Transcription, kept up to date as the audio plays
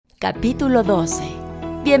Capítulo 12.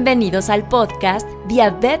 Bienvenidos al podcast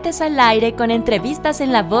Diabetes al aire con entrevistas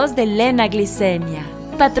en la voz de Lena Glicemia,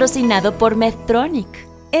 patrocinado por Medtronic.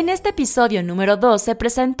 En este episodio número 12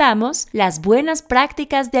 presentamos las buenas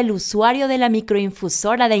prácticas del usuario de la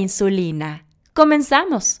microinfusora de insulina.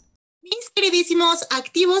 ¡Comenzamos! Mis queridísimos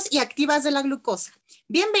activos y activas de la glucosa,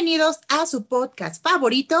 bienvenidos a su podcast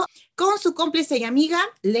favorito con su cómplice y amiga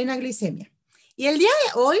Lena Glicemia. Y el día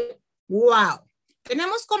de hoy, ¡wow!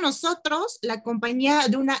 Tenemos con nosotros la compañía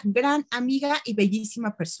de una gran amiga y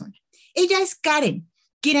bellísima persona. Ella es Karen,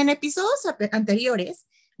 quien en episodios anteriores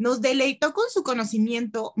nos deleitó con su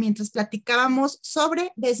conocimiento mientras platicábamos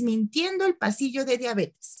sobre desmintiendo el pasillo de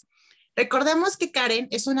diabetes. Recordemos que Karen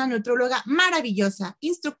es una nutróloga maravillosa,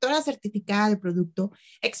 instructora certificada de producto,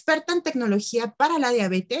 experta en tecnología para la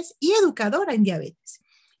diabetes y educadora en diabetes.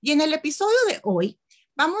 Y en el episodio de hoy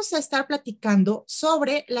vamos a estar platicando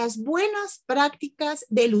sobre las buenas prácticas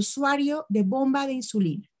del usuario de bomba de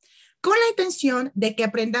insulina, con la intención de que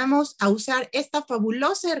aprendamos a usar esta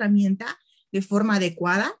fabulosa herramienta de forma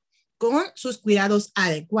adecuada, con sus cuidados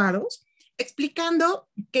adecuados, explicando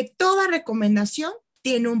que toda recomendación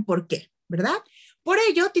tiene un porqué, ¿verdad? Por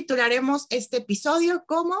ello, titularemos este episodio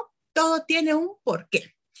como Todo tiene un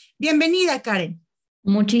porqué. Bienvenida, Karen.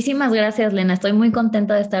 Muchísimas gracias, Lena. Estoy muy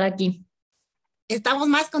contenta de estar aquí. Estamos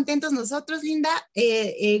más contentos nosotros, Linda.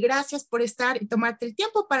 Gracias por estar y tomarte el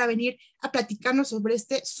tiempo para venir a platicarnos sobre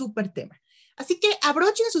este súper tema. Así que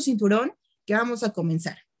abrochen su cinturón, que vamos a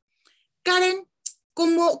comenzar. Karen,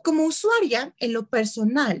 como usuaria, en lo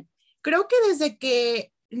personal, creo que desde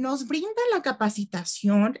que nos brinda la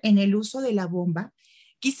capacitación en el uso de la bomba,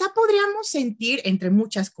 quizá podríamos sentir, entre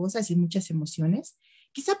muchas cosas y muchas emociones,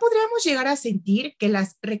 quizá podríamos llegar a sentir que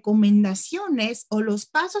las recomendaciones o los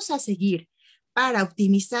pasos a seguir para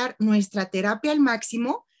optimizar nuestra terapia al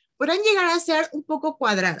máximo podrán llegar a ser un poco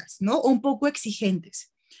cuadradas, ¿no? O un poco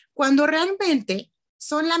exigentes, cuando realmente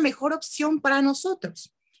son la mejor opción para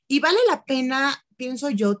nosotros. Y vale la pena, pienso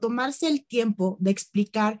yo, tomarse el tiempo de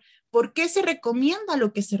explicar por qué se recomienda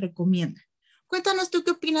lo que se recomienda. Cuéntanos tú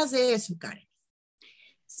qué opinas de eso, Karen.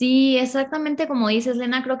 Sí, exactamente como dices,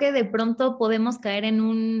 Lena, creo que de pronto podemos caer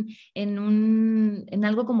en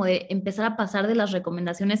algo como de empezar a pasar de las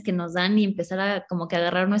recomendaciones que nos dan y empezar a como que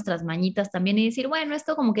agarrar nuestras mañitas también y decir, bueno,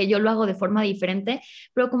 esto como que yo lo hago de forma diferente,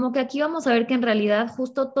 pero como que aquí vamos a ver que en realidad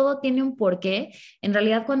justo todo tiene un porqué. En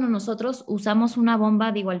realidad cuando nosotros usamos una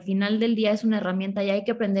bomba, digo, al final del día es una herramienta y hay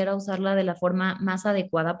que aprender a usarla de la forma más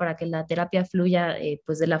adecuada para que la terapia fluya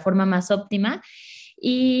pues de la forma más óptima.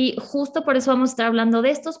 Y justo por eso vamos a estar hablando de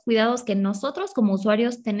estos cuidados que nosotros como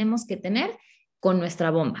usuarios tenemos que tener con nuestra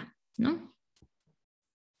bomba, ¿no?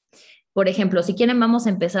 Por ejemplo, si quieren vamos a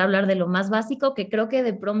empezar a hablar de lo más básico, que creo que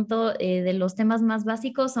de pronto de los temas más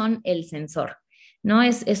básicos son el sensor, ¿no?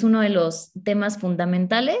 Es uno de los temas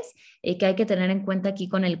fundamentales que hay que tener en cuenta aquí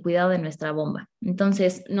con el cuidado de nuestra bomba.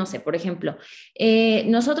 Entonces, no sé, por ejemplo,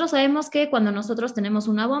 nosotros sabemos que cuando nosotros tenemos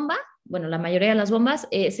una bomba, bueno, la mayoría de las bombas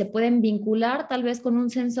se pueden vincular tal vez con un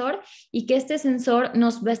sensor y que este sensor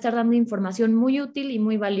nos va a estar dando información muy útil y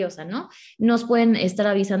muy valiosa, ¿no? Nos pueden estar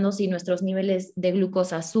avisando si nuestros niveles de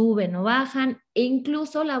glucosa suben o bajan e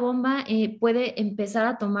incluso la bomba puede empezar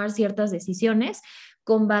a tomar ciertas decisiones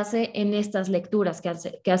con base en estas lecturas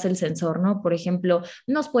que hace el sensor, ¿no? Por ejemplo,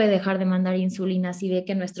 nos puede dejar de mandar insulina si ve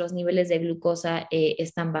que nuestros niveles de glucosa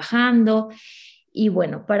están bajando. Y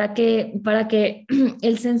bueno, para que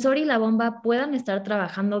el sensor y la bomba puedan estar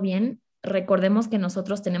trabajando bien, recordemos que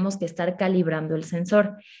nosotros tenemos que estar calibrando el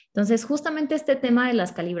sensor. Entonces, justamente este tema de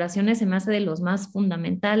las calibraciones se me hace de los más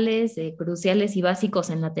fundamentales, cruciales y básicos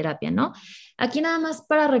en la terapia, ¿no? Aquí nada más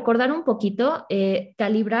para recordar un poquito,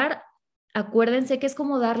 calibrar. Acuérdense que es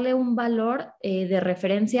como darle un valor de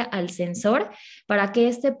referencia al sensor para que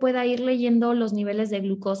éste pueda ir leyendo los niveles de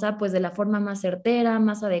glucosa pues de la forma más certera,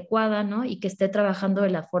 más adecuada, ¿no? Y que esté trabajando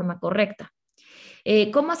de la forma correcta.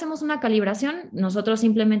 ¿Cómo hacemos una calibración? Nosotros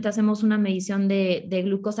simplemente hacemos una medición de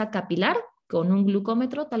glucosa capilar con un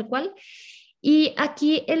glucómetro tal cual. Y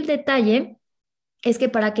aquí el detalle es que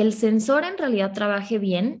para que el sensor en realidad trabaje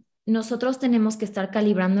bien, nosotros tenemos que estar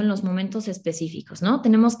calibrando en los momentos específicos, ¿no?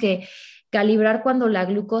 Tenemos que calibrar cuando la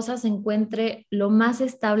glucosa se encuentre lo más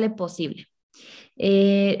estable posible.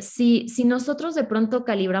 Si nosotros de pronto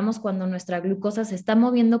calibramos cuando nuestra glucosa se está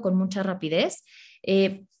moviendo con mucha rapidez,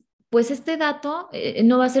 pues este dato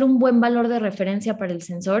no va a ser un buen valor de referencia para el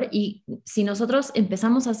sensor y si nosotros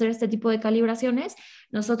empezamos a hacer este tipo de calibraciones,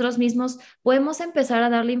 nosotros mismos podemos empezar a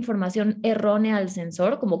darle información errónea al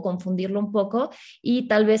sensor, como confundirlo un poco y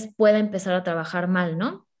tal vez pueda empezar a trabajar mal,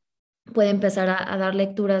 ¿no? Puede empezar a dar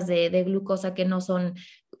lecturas de glucosa que no son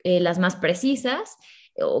las más precisas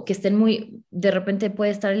o que estén muy, de repente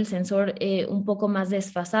puede estar el sensor un poco más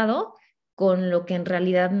desfasado con lo que en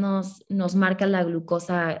realidad nos marca la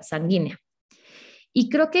glucosa sanguínea. Y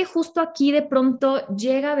creo que justo aquí de pronto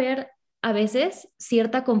llega a haber a veces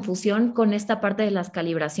cierta confusión con esta parte de las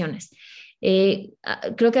calibraciones.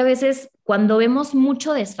 Creo que a veces cuando vemos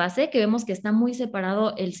mucho desfase, que vemos que está muy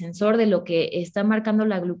separado el sensor de lo que está marcando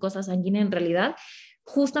la glucosa sanguínea en realidad,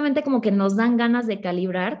 justamente como que nos dan ganas de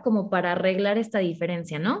calibrar como para arreglar esta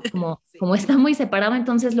diferencia, ¿no? Sí. Como está muy separado,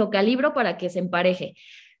 entonces lo calibro para que se empareje.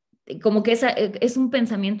 Como que es un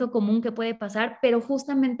pensamiento común que puede pasar, pero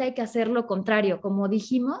justamente hay que hacer lo contrario. Como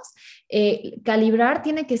dijimos, calibrar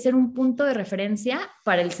tiene que ser un punto de referencia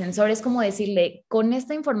para el sensor. Es como decirle, con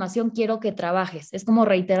esta información quiero que trabajes. Es como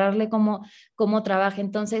reiterarle cómo trabaje.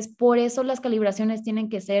 Entonces, por eso las calibraciones tienen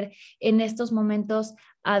que ser en estos momentos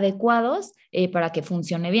adecuados para que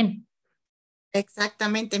funcione bien.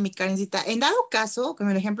 Exactamente, mi Karencita. En dado caso, con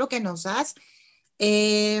el ejemplo que nos das,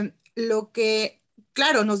 lo que,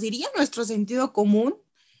 claro, nos diría nuestro sentido común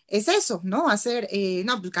es eso, ¿no? Hacer,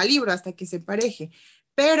 no, pues calibro hasta que se empareje.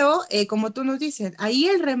 Pero, como tú nos dices, ahí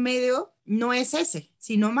el remedio no es ese,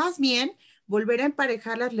 sino más bien volver a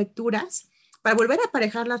emparejar las lecturas. Para volver a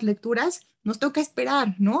emparejar las lecturas, nos toca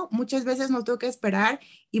esperar, ¿no? Muchas veces nos toca esperar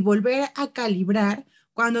y volver a calibrar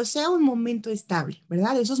cuando sea un momento estable,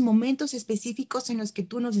 ¿verdad? Esos momentos específicos en los que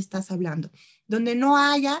tú nos estás hablando, donde no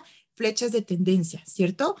haya flechas de tendencia,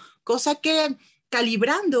 ¿cierto? Cosa que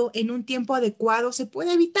calibrando en un tiempo adecuado se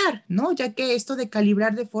puede evitar, ¿no? Ya que esto de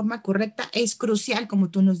calibrar de forma correcta es crucial,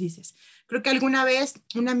 como tú nos dices. Creo que alguna vez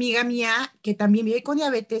una amiga mía que también vive con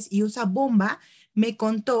diabetes y usa bomba me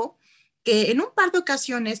contó que en un par de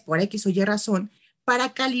ocasiones, por X o Y razón,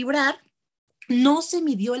 para calibrar no se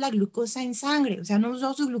midió la glucosa en sangre, o sea, no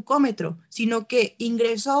usó su glucómetro, sino que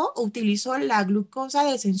ingresó o utilizó la glucosa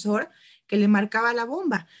del sensor que le marcaba la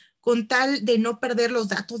bomba, con tal de no perder los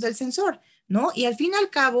datos del sensor, ¿no? Y al fin y al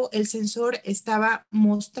cabo, el sensor estaba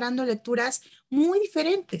mostrando lecturas muy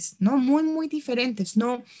diferentes, ¿no? Muy, muy diferentes.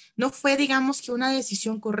 No fue, digamos, que una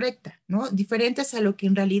decisión correcta, ¿no? Diferentes a lo que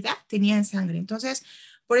en realidad tenía en sangre. Entonces,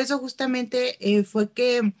 por eso justamente fue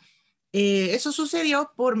que eso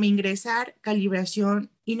sucedió por mi ingresar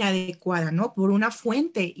calibración inadecuada, ¿no? Por una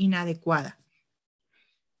fuente inadecuada.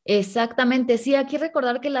 Exactamente, sí, aquí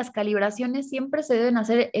recordar que las calibraciones siempre se deben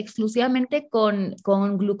hacer exclusivamente con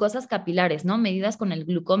glucosas capilares, ¿no? Medidas con el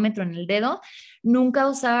glucómetro en el dedo, nunca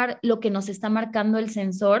usar lo que nos está marcando el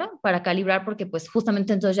sensor para calibrar porque pues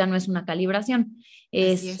justamente entonces ya no es una calibración.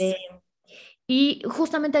 Así Este, es. y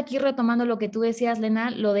justamente aquí retomando lo que tú decías, Lena,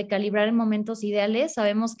 lo de calibrar en momentos ideales,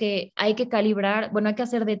 sabemos que hay que calibrar, bueno, hay que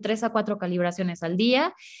hacer de 3 a 4 calibraciones al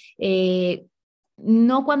día. eh,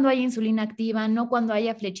 no cuando haya insulina activa, no cuando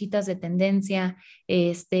haya flechitas de tendencia,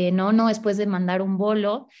 no después de mandar un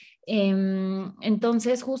bolo.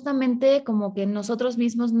 Entonces, justamente como que nosotros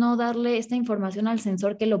mismos no darle esta información al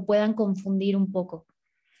sensor que lo puedan confundir un poco.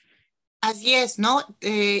 Así es, ¿no?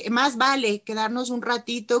 Más vale quedarnos un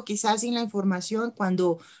ratito quizás sin la información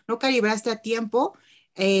cuando no calibraste a tiempo.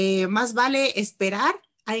 Más vale esperar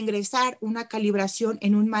a ingresar una calibración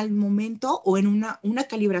en un mal momento o en una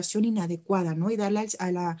calibración inadecuada, ¿no? Y darle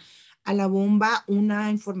a la bomba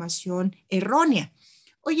una información errónea.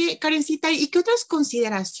 Oye, Karencita, ¿y qué otras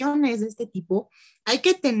consideraciones de este tipo hay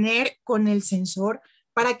que tener con el sensor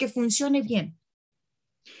para que funcione bien?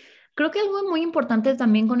 Creo que algo muy importante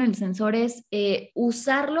también con el sensor es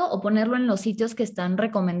usarlo o ponerlo en los sitios que están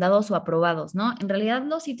recomendados o aprobados, ¿no? En realidad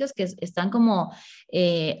los sitios que están como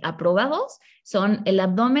aprobados son el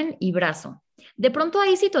abdomen y brazo. De pronto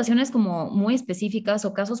hay situaciones como muy específicas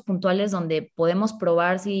o casos puntuales donde podemos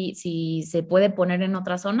probar si se puede poner en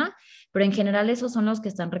otra zona, pero en general esos son los que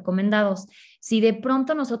están recomendados. Si de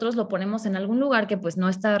pronto nosotros lo ponemos en algún lugar que pues no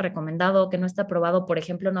está recomendado, que no está aprobado, por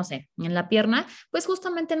ejemplo, no sé, en la pierna, pues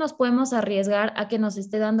justamente nos podemos arriesgar a que nos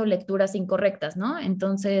esté dando lecturas incorrectas, ¿no?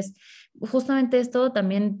 Entonces, justamente esto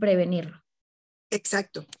también prevenirlo.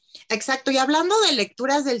 Exacto, exacto. Y hablando de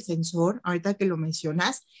lecturas del sensor, ahorita que lo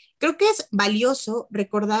mencionas, creo que es valioso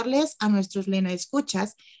recordarles a nuestros Lena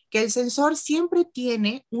escuchas que el sensor siempre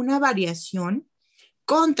tiene una variación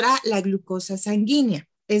contra la glucosa sanguínea.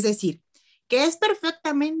 Es decir, que es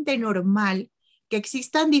perfectamente normal que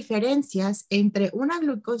existan diferencias entre una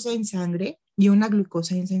glucosa en sangre y una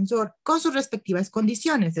glucosa en sensor, con sus respectivas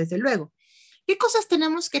condiciones, desde luego. ¿Qué cosas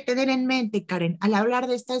tenemos que tener en mente, Karen, al hablar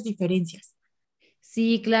de estas diferencias?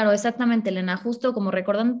 Sí, claro, exactamente, Elena. Justo como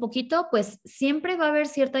recordando un poquito, pues siempre va a haber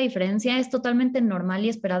cierta diferencia. Es totalmente normal y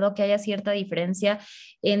esperado que haya cierta diferencia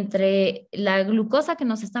entre la glucosa que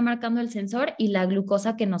nos está marcando el sensor y la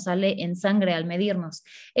glucosa que nos sale en sangre al medirnos.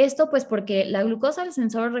 Esto pues porque la glucosa del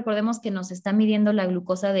sensor, recordemos que nos está midiendo la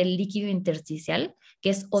glucosa del líquido intersticial,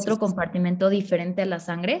 que es Sí, otro sí, sí. compartimento diferente a la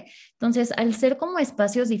sangre. Entonces, al ser como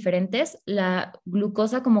espacios diferentes, la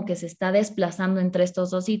glucosa como que se está desplazando entre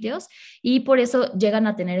estos dos sitios y por eso llegan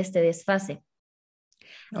a tener este desfase.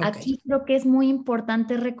 Ok. Aquí creo que es muy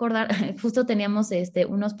importante recordar, justo teníamos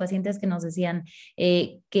unos pacientes que nos decían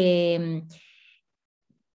que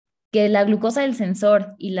la glucosa del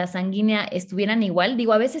sensor y la sanguínea estuvieran igual.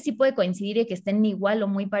 Digo, a veces sí puede coincidir y que estén igual o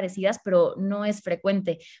muy parecidas, pero no es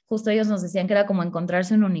frecuente. Justo ellos nos decían que era como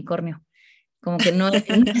encontrarse un unicornio, como que no, no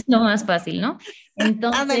es lo más fácil, ¿no?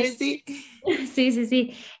 Entonces, Ándale, sí. sí, sí,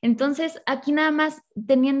 sí. Entonces, aquí nada más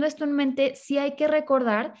teniendo esto en mente, sí hay que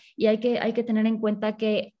recordar y hay que tener en cuenta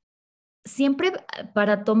que siempre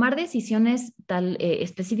para tomar decisiones,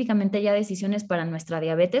 específicamente ya decisiones para nuestra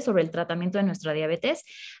diabetes, sobre el tratamiento de nuestra diabetes,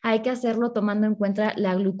 hay que hacerlo tomando en cuenta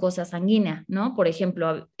la glucosa sanguínea, ¿no? Por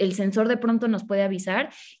ejemplo, el sensor de pronto nos puede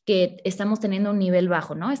avisar que estamos teniendo un nivel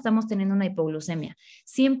bajo, ¿no? Estamos teniendo una hipoglucemia.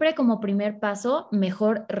 Siempre como primer paso,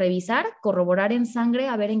 mejor revisar, corroborar en sangre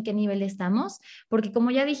a ver en qué nivel estamos, porque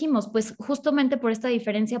como ya dijimos, pues justamente por esta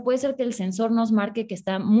diferencia puede ser que el sensor nos marque que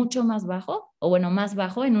está mucho más bajo, o bueno, más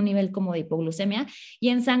bajo en un nivel como de hipoglucemia, y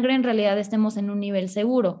en sangre en realidad estemos en un nivel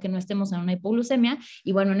seguro, que no estemos en una hipoglucemia,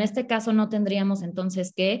 y bueno, en este caso no tendríamos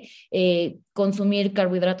entonces que consumir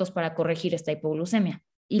carbohidratos para corregir esta hipoglucemia.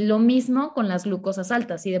 Y lo mismo con las glucosas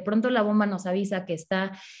altas. Si de pronto la bomba nos avisa que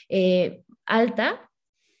está alta,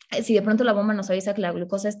 si de pronto la bomba nos avisa que la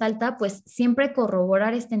glucosa está alta, pues siempre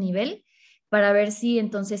corroborar este nivel para ver si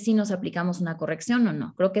entonces sí nos aplicamos una corrección o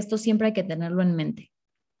no. Creo que esto siempre hay que tenerlo en mente.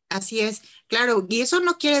 Así es, claro, y eso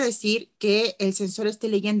no quiere decir que el sensor esté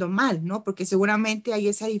leyendo mal, ¿no? Porque seguramente hay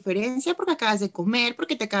esa diferencia porque acabas de comer,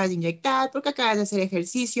 porque te acabas de inyectar, porque acabas de hacer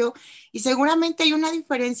ejercicio, y seguramente hay una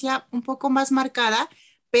diferencia un poco más marcada,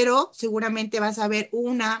 pero seguramente vas a ver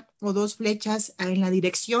una o dos flechas en la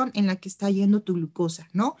dirección en la que está yendo tu glucosa,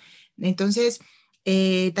 ¿no? Entonces,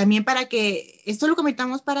 también para que, esto lo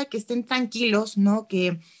comentamos para que estén tranquilos, ¿no?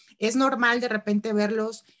 Que es normal de repente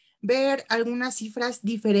ver algunas cifras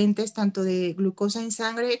diferentes tanto de glucosa en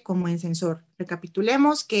sangre como en sensor.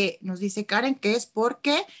 Recapitulemos que nos dice Karen que es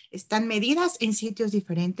porque están medidas en sitios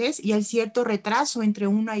diferentes y hay cierto retraso entre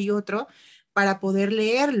uno y otro para poder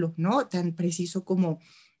leerlo, ¿no? Tan preciso como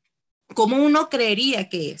uno creería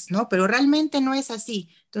que es, ¿no? Pero realmente no es así.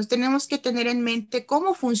 Entonces tenemos que tener en mente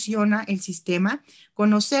cómo funciona el sistema,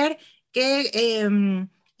 conocer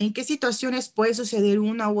en qué situaciones puede suceder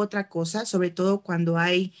una u otra cosa, sobre todo cuando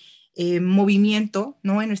hay movimiento,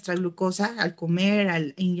 ¿no? En nuestra glucosa, al comer,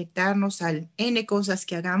 al inyectarnos, al N cosas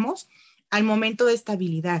que hagamos, al momento de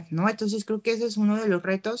estabilidad, ¿no? Entonces creo que ese es uno de los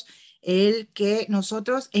retos, el que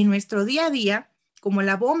nosotros en nuestro día a día, como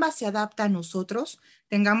la bomba se adapta a nosotros,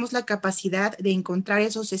 tengamos la capacidad de encontrar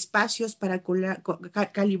esos espacios para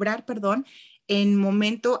calibrar, perdón, en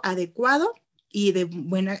momento adecuado y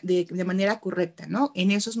de manera correcta, ¿no? En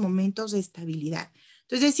esos momentos de estabilidad.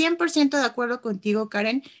 Entonces, 100% de acuerdo contigo,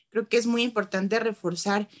 Karen. Creo que es muy importante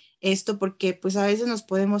reforzar esto porque pues a veces nos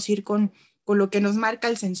podemos ir con lo que nos marca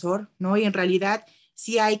el sensor, ¿no? Y en realidad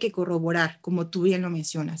sí hay que corroborar, como tú bien lo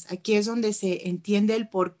mencionas. Aquí es donde se entiende el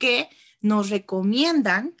por qué nos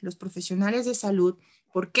recomiendan los profesionales de salud,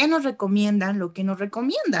 por qué nos recomiendan lo que nos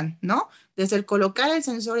recomiendan, ¿no? Desde el colocar el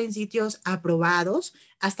sensor en sitios aprobados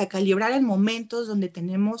hasta calibrar en momentos donde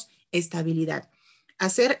tenemos estabilidad.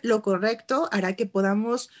 Hacer lo correcto hará que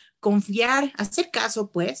podamos confiar, hacer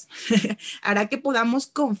caso, pues, hará que podamos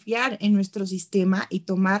confiar en nuestro sistema y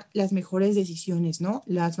tomar las mejores decisiones, ¿no?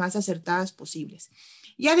 Las más acertadas posibles.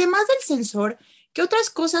 Y además del sensor, ¿qué otras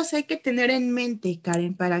cosas hay que tener en mente,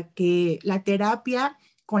 Karen, para que la terapia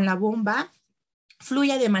con la bomba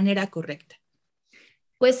fluya de manera correcta?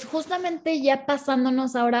 Pues justamente ya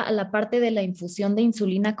pasándonos ahora a la parte de la infusión de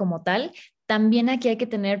insulina como tal, también aquí hay que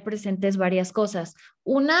tener presentes varias cosas.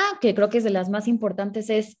 Una que creo que es de las más importantes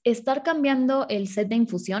es estar cambiando el set de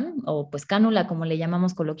infusión o pues cánula como le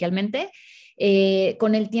llamamos coloquialmente,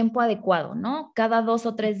 con el tiempo adecuado, ¿no? Cada 2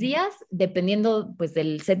 o 3 días, dependiendo pues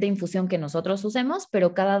del set de infusión que nosotros usemos,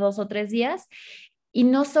 pero cada 2 o 3 días y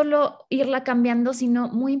no solo irla cambiando, sino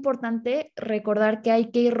muy importante recordar que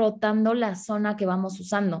hay que ir rotando la zona que vamos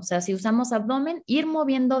usando. O sea, si usamos abdomen, ir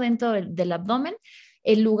moviendo dentro del abdomen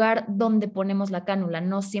el lugar donde ponemos la cánula,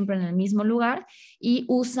 no siempre en el mismo lugar y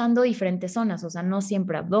usando diferentes zonas, o sea, no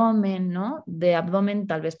siempre abdomen, ¿no? De abdomen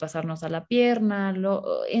tal vez pasarnos a la pierna,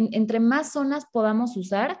 entre más zonas podamos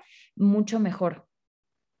usar, mucho mejor.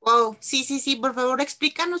 Wow, sí, sí, sí, por favor,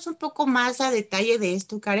 explícanos un poco más a detalle de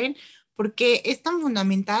esto, Karen, porque es tan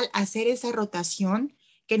fundamental hacer esa rotación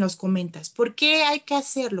que nos comentas. ¿Por qué hay que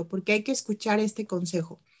hacerlo? ¿Por qué hay que escuchar este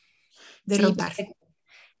consejo de Sí, rotar? perfecto.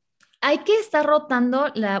 Hay que estar rotando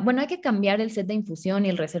bueno, hay que cambiar el set de infusión y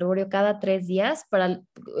el reservorio cada 3 días para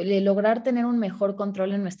lograr tener un mejor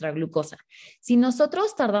control en nuestra glucosa. Si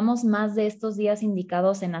nosotros tardamos más de estos días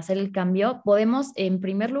indicados en hacer el cambio, podemos, en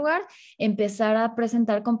primer lugar, empezar a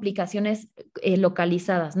presentar complicaciones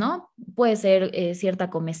localizadas, ¿no? Puede ser cierta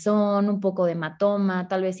comezón, un poco de hematoma,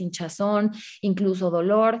 tal vez hinchazón, incluso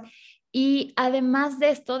dolor. Y además de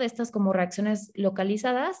esto, de estas como reacciones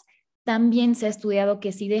localizadas, también se ha estudiado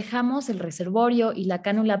que si dejamos el reservorio y la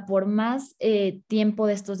cánula por más tiempo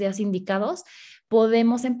de estos días indicados,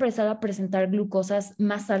 podemos empezar a presentar glucosas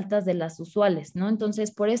más altas de las usuales, ¿no? Entonces,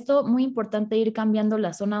 por esto, muy importante ir cambiando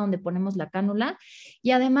la zona donde ponemos la cánula.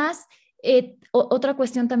 Y además, otra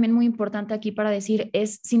cuestión también muy importante aquí para decir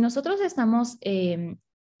es, si nosotros estamos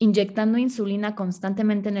inyectando insulina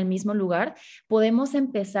constantemente en el mismo lugar, podemos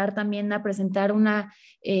empezar también a presentar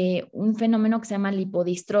un fenómeno que se llama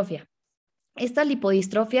lipodistrofia. Esta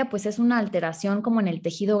lipodistrofia pues es una alteración como en el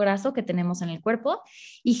tejido graso que tenemos en el cuerpo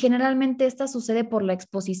y generalmente esta sucede por la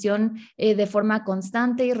exposición de forma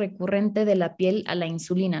constante y recurrente de la piel a la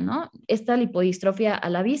insulina, ¿no? Esta lipodistrofia a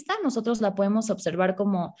la vista nosotros la podemos observar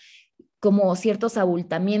como ciertos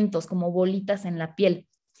abultamientos, como bolitas en la piel.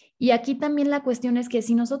 Y aquí también la cuestión es que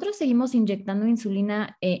si nosotros seguimos inyectando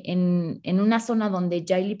insulina en una zona donde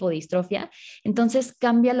ya hay lipodistrofia, entonces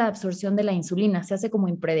cambia la absorción de la insulina, se hace como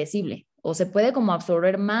impredecible o se puede como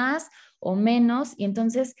absorber más o menos y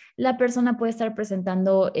entonces la persona puede estar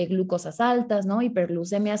presentando glucosas altas, ¿no?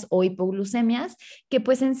 Hiperglucemias o hipoglucemias, que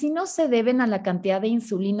pues en sí no se deben a la cantidad de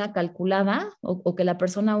insulina calculada o que la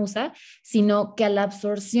persona usa, sino que a la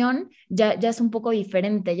absorción ya es un poco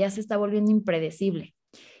diferente, ya se está volviendo impredecible.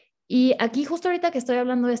 Y aquí justo ahorita que estoy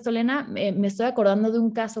hablando de esto, Elena, me estoy acordando de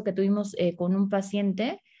un caso que tuvimos con un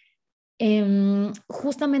paciente.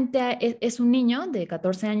 Justamente es un niño de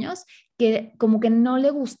 14 años que como que no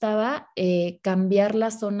le gustaba cambiar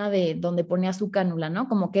la zona de donde ponía su cánula, ¿no?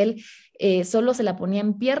 Como que él solo se la ponía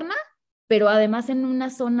en pierna, pero además en una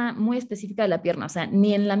zona muy específica de la pierna, o sea,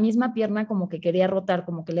 ni en la misma pierna como que quería rotar,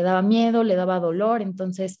 como que le daba miedo, le daba dolor,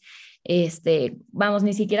 entonces vamos,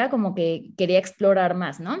 ni siquiera como que quería explorar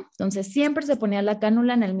más, ¿no? Entonces siempre se ponía la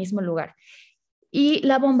cánula en el mismo lugar y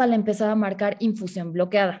la bomba le empezaba a marcar infusión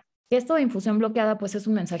bloqueada. Esto de infusión bloqueada, pues es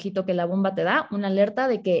un mensajito que la bomba te da, una alerta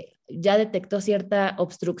de que ya detectó cierta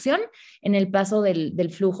obstrucción en el paso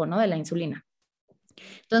del flujo, ¿no? De la insulina.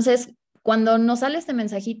 Entonces, cuando nos sale este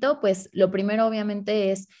mensajito, pues lo primero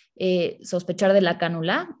obviamente es sospechar de la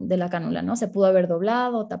cánula, ¿no? Se pudo haber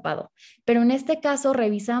doblado o tapado. Pero en este caso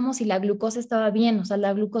revisamos si la glucosa estaba bien, o sea,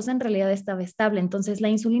 la glucosa en realidad estaba estable. Entonces, la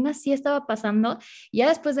insulina sí estaba pasando. Ya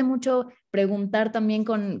después de mucho preguntar también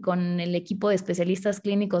con el equipo de especialistas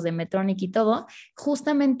clínicos de Medtronic y todo,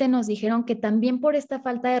 justamente nos dijeron que también por esta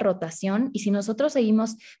falta de rotación, y si nosotros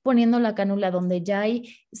seguimos poniendo la cánula donde ya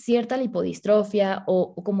hay cierta lipodistrofia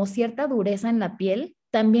o como cierta dureza en la piel,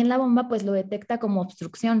 también la bomba pues lo detecta como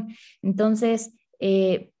obstrucción. Entonces,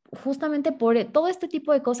 justamente por todo este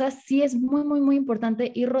tipo de cosas, sí es muy, muy, muy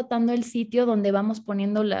importante ir rotando el sitio donde vamos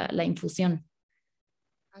poniendo la infusión.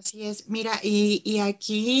 Así es. Mira, y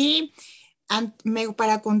aquí,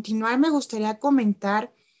 para continuar, me gustaría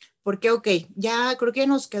comentar, porque, ok, ya creo que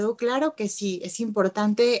nos quedó claro que sí, es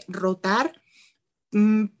importante rotar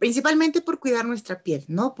principalmente por cuidar nuestra piel,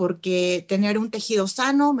 ¿no? Porque tener un tejido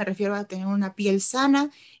sano, me refiero a tener una piel sana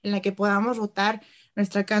en la que podamos rotar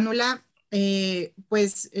nuestra cánula,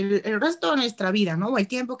 pues el resto de nuestra vida, ¿no? O el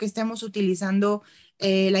tiempo que estemos utilizando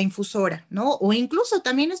la infusora, ¿no? O incluso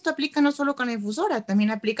también esto aplica no solo con la infusora,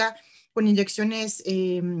 también aplica con inyecciones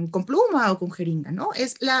con pluma o con jeringa, ¿no?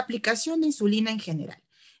 Es la aplicación de insulina en general.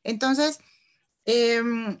 Entonces,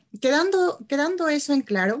 quedando eso en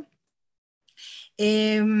claro,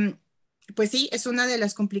 Em, pues sí, es una de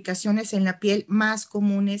las complicaciones en la piel más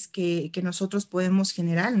comunes que nosotros podemos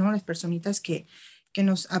generar, ¿no? Las personitas que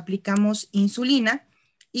nos aplicamos insulina.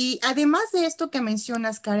 Y además de esto que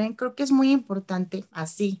mencionas, Karen, creo que es muy importante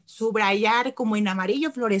así, subrayar como en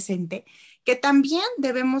amarillo fluorescente, que también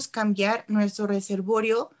debemos cambiar nuestro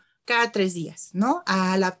reservorio cada 3 días, ¿no?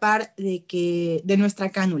 A la par de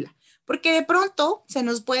nuestra cánula. Porque de pronto se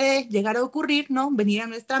nos puede llegar a ocurrir, ¿no? Venir a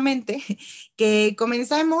nuestra mente que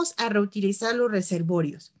comencemos a reutilizar los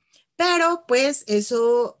reservorios. Pero pues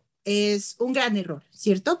eso es un gran error,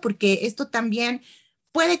 ¿cierto? Porque esto también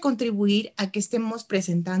puede contribuir a que estemos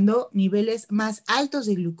presentando niveles más altos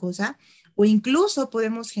de glucosa o incluso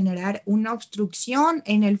podemos generar una obstrucción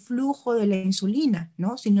en el flujo de la insulina,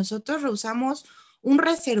 ¿no? Si nosotros rehusamos un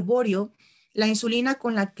reservorio, la insulina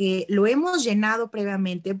con la que lo hemos llenado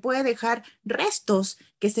previamente puede dejar restos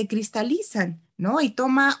que se cristalizan, ¿no? Y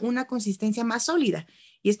toma una consistencia más sólida.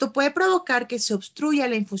 Y esto puede provocar que se obstruya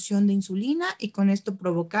la infusión de insulina y con esto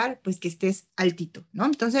provocar, pues, que estés altito, ¿no?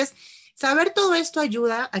 Entonces, saber todo esto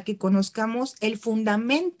ayuda a que conozcamos el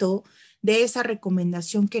fundamento de esa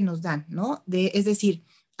recomendación que nos dan, ¿no? Es decir,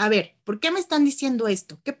 a ver, ¿por qué me están diciendo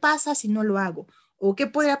esto? ¿Qué pasa si no lo hago? ¿O qué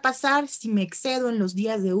podría pasar si me excedo en los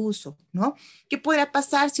días de uso, ¿no? ¿Qué podría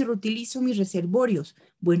pasar si reutilizo mis reservorios?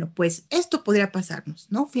 Bueno, pues esto podría pasarnos,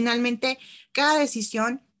 ¿no? Finalmente, cada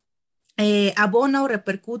decisión abona o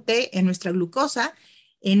repercute en nuestra glucosa,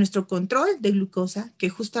 en nuestro control de glucosa, que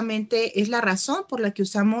justamente es la razón por la que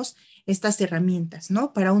usamos estas herramientas,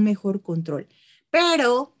 ¿no? Para un mejor control.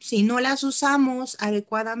 Pero si no las usamos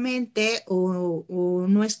adecuadamente o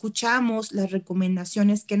no escuchamos las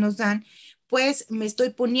recomendaciones que nos dan, pues me estoy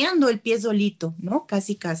poniendo el pie solito, ¿no?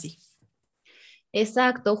 Casi, casi.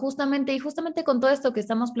 Exacto, justamente, y justamente con todo esto que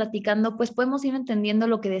estamos platicando, pues podemos ir entendiendo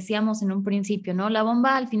lo que decíamos en un principio, ¿no? La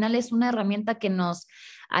bomba al final es una herramienta que nos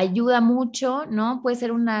ayuda mucho, ¿no? Puede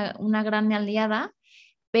ser una gran aliada,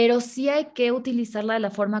 pero sí hay que utilizarla de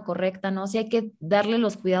la forma correcta, ¿no? Sí hay que darle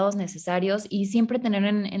los cuidados necesarios y siempre tener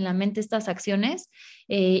en la mente estas acciones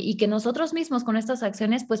y que nosotros mismos con estas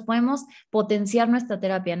acciones pues podemos potenciar nuestra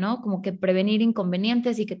terapia, ¿no? Como que prevenir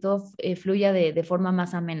inconvenientes y que todo fluya de forma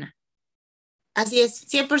más amena. Así es,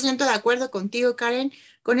 100% de acuerdo contigo, Karen.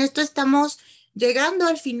 Con esto estamos llegando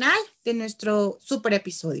al final de nuestro super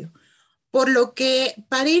episodio. Por lo que,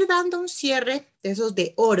 para ir dando un cierre de esos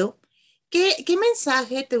de oro, ¿qué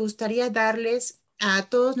mensaje te gustaría darles a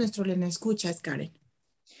todos nuestros escuchas, Karen?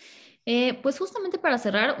 Pues justamente para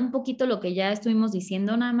cerrar un poquito lo que ya estuvimos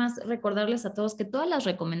diciendo, nada más recordarles a todos que todas las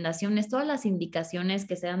recomendaciones, todas las indicaciones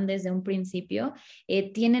que se dan desde un principio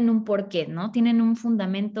tienen un porqué, ¿no? Tienen un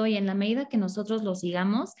fundamento y en la medida que nosotros lo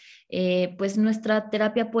sigamos, pues nuestra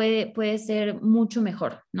terapia puede ser mucho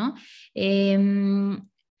mejor, ¿no?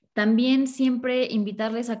 También siempre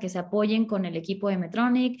invitarles a que se apoyen con el equipo de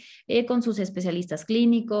Medtronic, con sus especialistas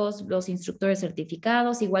clínicos, los instructores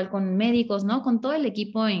certificados, igual con médicos, ¿no? Con todo el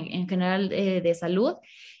equipo en general de salud.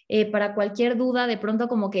 Para cualquier duda, de pronto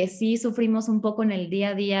como que sí sufrimos un poco en el día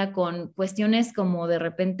a día con cuestiones como de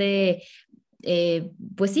repente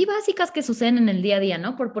pues sí, básicas que suceden en el día a día,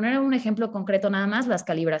 ¿no? Por poner un ejemplo concreto nada más, las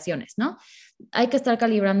calibraciones, ¿no? Hay que estar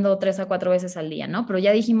calibrando 3 a 4 veces al día, ¿no? Pero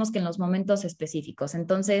ya dijimos que en los momentos específicos.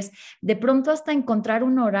 Entonces, de pronto hasta encontrar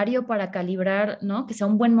un horario para calibrar, ¿no? Que sea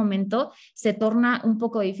un buen momento, se torna un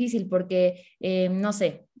poco difícil porque, no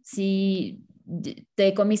sé, si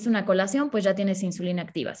te comiste una colación, pues ya tienes insulina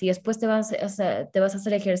activa. Si después te vas a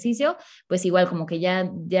hacer ejercicio, pues igual como que ya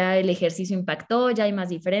el ejercicio impactó, ya hay más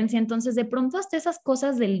diferencia. Entonces, de pronto hasta esas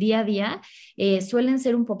cosas del día a día suelen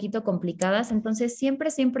ser un poquito complicadas. Entonces, siempre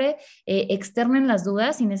externen las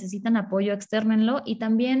dudas. Si necesitan apoyo, externenlo. Y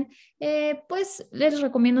también, pues les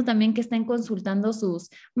recomiendo también que estén consultando sus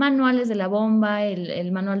manuales de la bomba,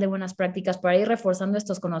 el manual de buenas prácticas para ir reforzando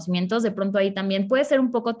estos conocimientos. De pronto ahí también puede ser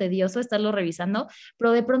un poco tedioso estarlo revisando,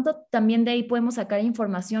 pero de pronto también de ahí podemos sacar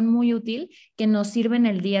información muy útil que nos sirve en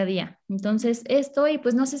el día a día. Entonces, esto, y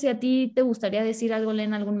pues no sé si a ti te gustaría decir algo,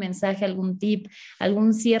 Len, algún mensaje, algún tip,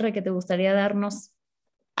 algún cierre que te gustaría darnos.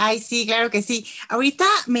 Ay, sí, claro que sí. Ahorita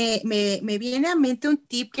me viene a mente un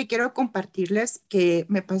tip que quiero compartirles que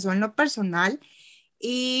me pasó en lo personal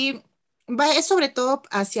y es sobre todo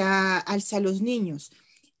hacia los niños.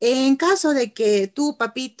 En caso de que tú,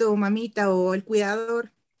 papito, mamita o el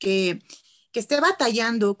cuidador que esté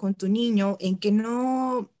batallando con tu niño en que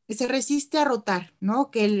no se resiste a rotar,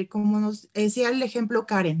 ¿no? Como nos decía el ejemplo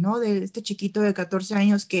Karen, ¿no? De este chiquito de 14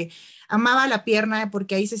 años que amaba la pierna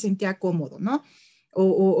porque ahí se sentía cómodo, ¿no?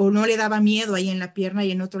 O no le daba miedo ahí en la pierna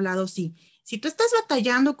y en otro lado sí. Si tú estás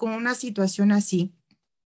batallando con una situación así,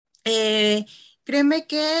 eh, créeme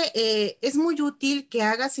que es muy útil que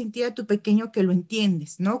hagas sentir a tu pequeño que lo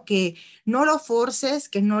entiendes, ¿no? Que no lo forces,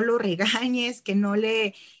 que no lo regañes, que no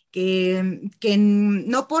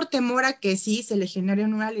por temor a que sí se le genere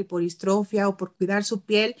una lipodistrofia o por cuidar su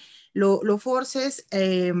piel, lo forces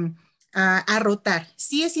a rotar.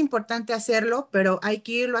 Sí es importante hacerlo, pero hay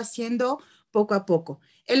que irlo haciendo poco a poco.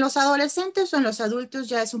 En los adolescentes o en los adultos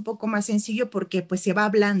ya es un poco más sencillo porque pues se va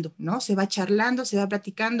hablando, ¿no? Se va charlando, se va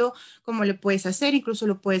platicando cómo le puedes hacer, incluso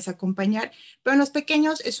lo puedes acompañar, pero en los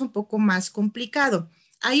pequeños es un poco más complicado.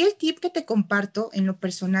 Ahí el tip que te comparto en lo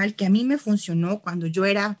personal que a mí me funcionó cuando yo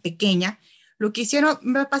era pequeña, lo que hicieron,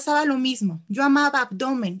 me pasaba lo mismo. Yo amaba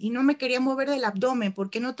abdomen y no me quería mover del abdomen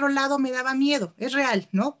porque en otro lado me daba miedo. Es real,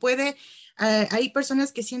 ¿no? Hay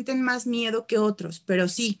personas que sienten más miedo que otros, pero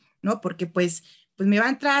sí, ¿no? Porque pues me va a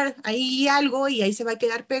entrar ahí algo y ahí se va a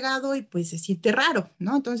quedar pegado y pues se siente raro,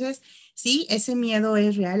 ¿no? Entonces, sí, ese miedo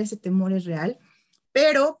es real, ese temor es real,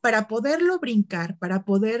 pero para poderlo brincar, para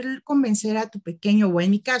poder convencer a tu pequeño, o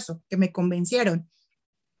en mi caso, que me convencieron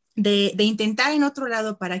de intentar en otro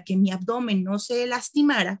lado para que mi abdomen no se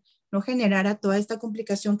lastimara, no generara toda esta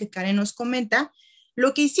complicación que Karen nos comenta,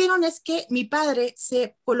 lo que hicieron es que mi padre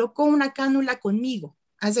se colocó una cánula conmigo.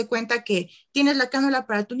 Haz de cuenta que tienes la cánula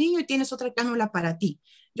para tu niño y tienes otra cánula para ti.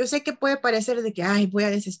 Yo sé que puede parecer de que, ay,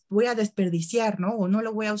 voy a desperdiciar, ¿no? O no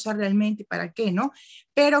lo voy a usar realmente, ¿para qué, no?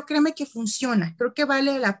 Pero créeme que funciona. Creo que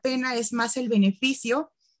vale la pena, es más el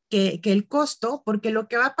beneficio que el costo, porque lo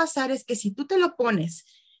que va a pasar es que si tú te lo pones,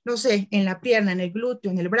 no sé, en la pierna, en el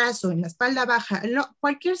glúteo, en el brazo, en la espalda baja,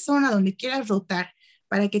 cualquier zona donde quieras rotar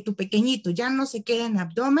para que tu pequeñito ya no se quede en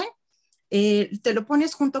abdomen, te lo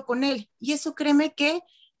pones junto con él. Y eso créeme que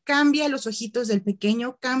cambia los ojitos del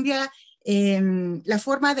pequeño, cambia la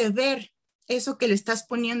forma de ver eso que le estás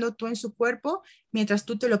poniendo tú en su cuerpo mientras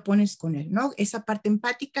tú te lo pones con él, ¿no? Esa parte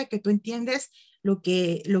empática que tú entiendes lo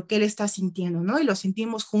que él está sintiendo, ¿no? Y lo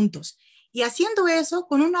sentimos juntos. Y haciendo eso,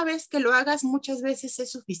 con una vez que lo hagas, muchas veces es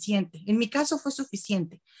suficiente. En mi caso fue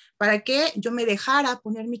suficiente para que yo me dejara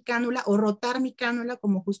poner mi cánula o rotar mi cánula,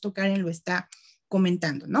 como justo Karen lo está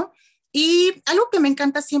comentando, ¿no? Y algo que me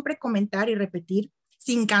encanta siempre comentar y repetir,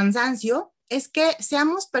 sin cansancio, es que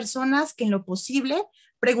seamos personas que en lo posible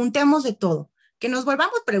preguntemos de todo, que nos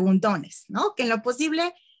volvamos preguntones, ¿no? Que en lo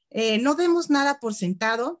posible no demos nada por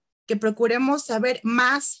sentado, que procuremos saber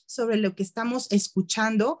más sobre lo que estamos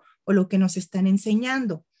escuchando o lo que nos están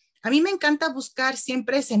enseñando. A mí me encanta buscar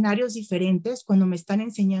siempre escenarios diferentes cuando me están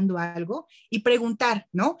enseñando algo y preguntar,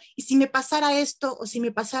 ¿no? Y si me pasara esto o si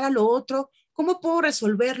me pasara lo otro, ¿cómo puedo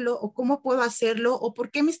resolverlo o cómo puedo hacerlo o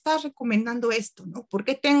por qué me estás recomendando esto, ¿no? ¿Por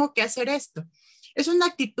qué tengo que hacer esto? Es una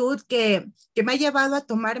actitud que me ha llevado a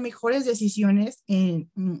tomar mejores decisiones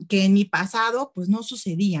que en mi pasado pues no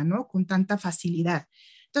sucedía, ¿no? Con tanta facilidad.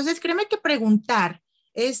 Entonces, créeme que preguntar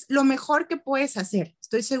es lo mejor que puedes hacer.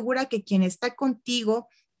 Estoy segura que quien está contigo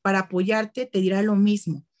para apoyarte te dirá lo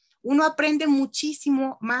mismo. Uno aprende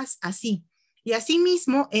muchísimo más así. Y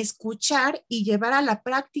asimismo, escuchar y llevar a la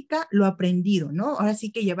práctica lo aprendido, ¿no? Ahora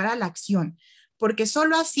sí que llevar a la acción, porque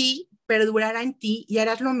solo así perdurará en ti y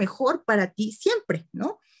harás lo mejor para ti siempre,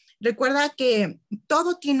 ¿no? Recuerda que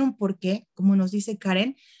todo tiene un porqué, como nos dice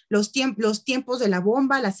Karen, los tiempos de la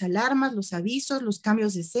bomba, las alarmas, los avisos, los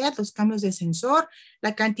cambios de sed, los cambios de sensor,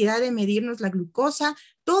 la cantidad de medirnos la glucosa,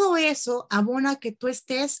 todo eso abona que tú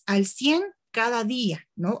estés al 100 cada día,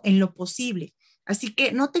 ¿no? En lo posible. Así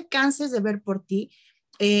que no te canses de ver por ti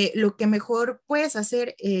lo que mejor puedes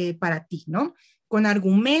hacer para ti, ¿no? Con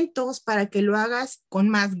argumentos para que lo hagas con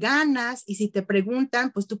más ganas y si te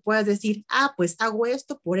preguntan, pues tú puedas decir, pues hago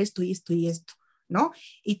esto por esto y esto y esto, ¿no?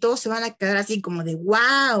 Y todos se van a quedar así como de,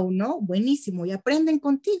 wow, ¿no? Buenísimo y aprenden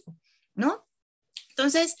contigo, ¿no?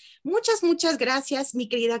 Entonces, muchas gracias, mi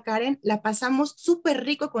querida Karen. La pasamos súper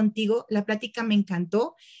rico contigo. La plática me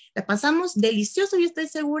encantó. La pasamos delicioso y estoy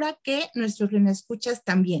segura que nuestros escuchas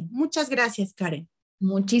también. Muchas gracias, Karen.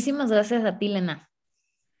 Muchísimas gracias a ti, Lena.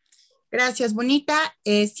 Gracias, bonita.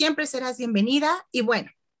 Siempre serás bienvenida. Y bueno,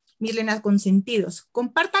 mis Lenas consentidos,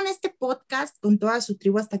 compartan este podcast con toda su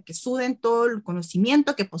tribu hasta que suden todo el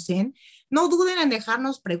conocimiento que poseen. No duden en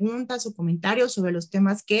dejarnos preguntas o comentarios sobre los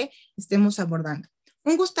temas que estemos abordando.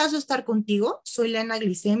 Un gustazo estar contigo. Soy Lena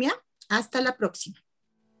Glicemia. Hasta la próxima.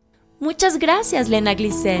 Muchas gracias, Lena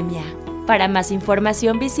Glicemia. Para más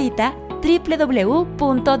información visita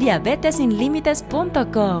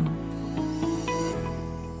www.diabetesinlimites.com.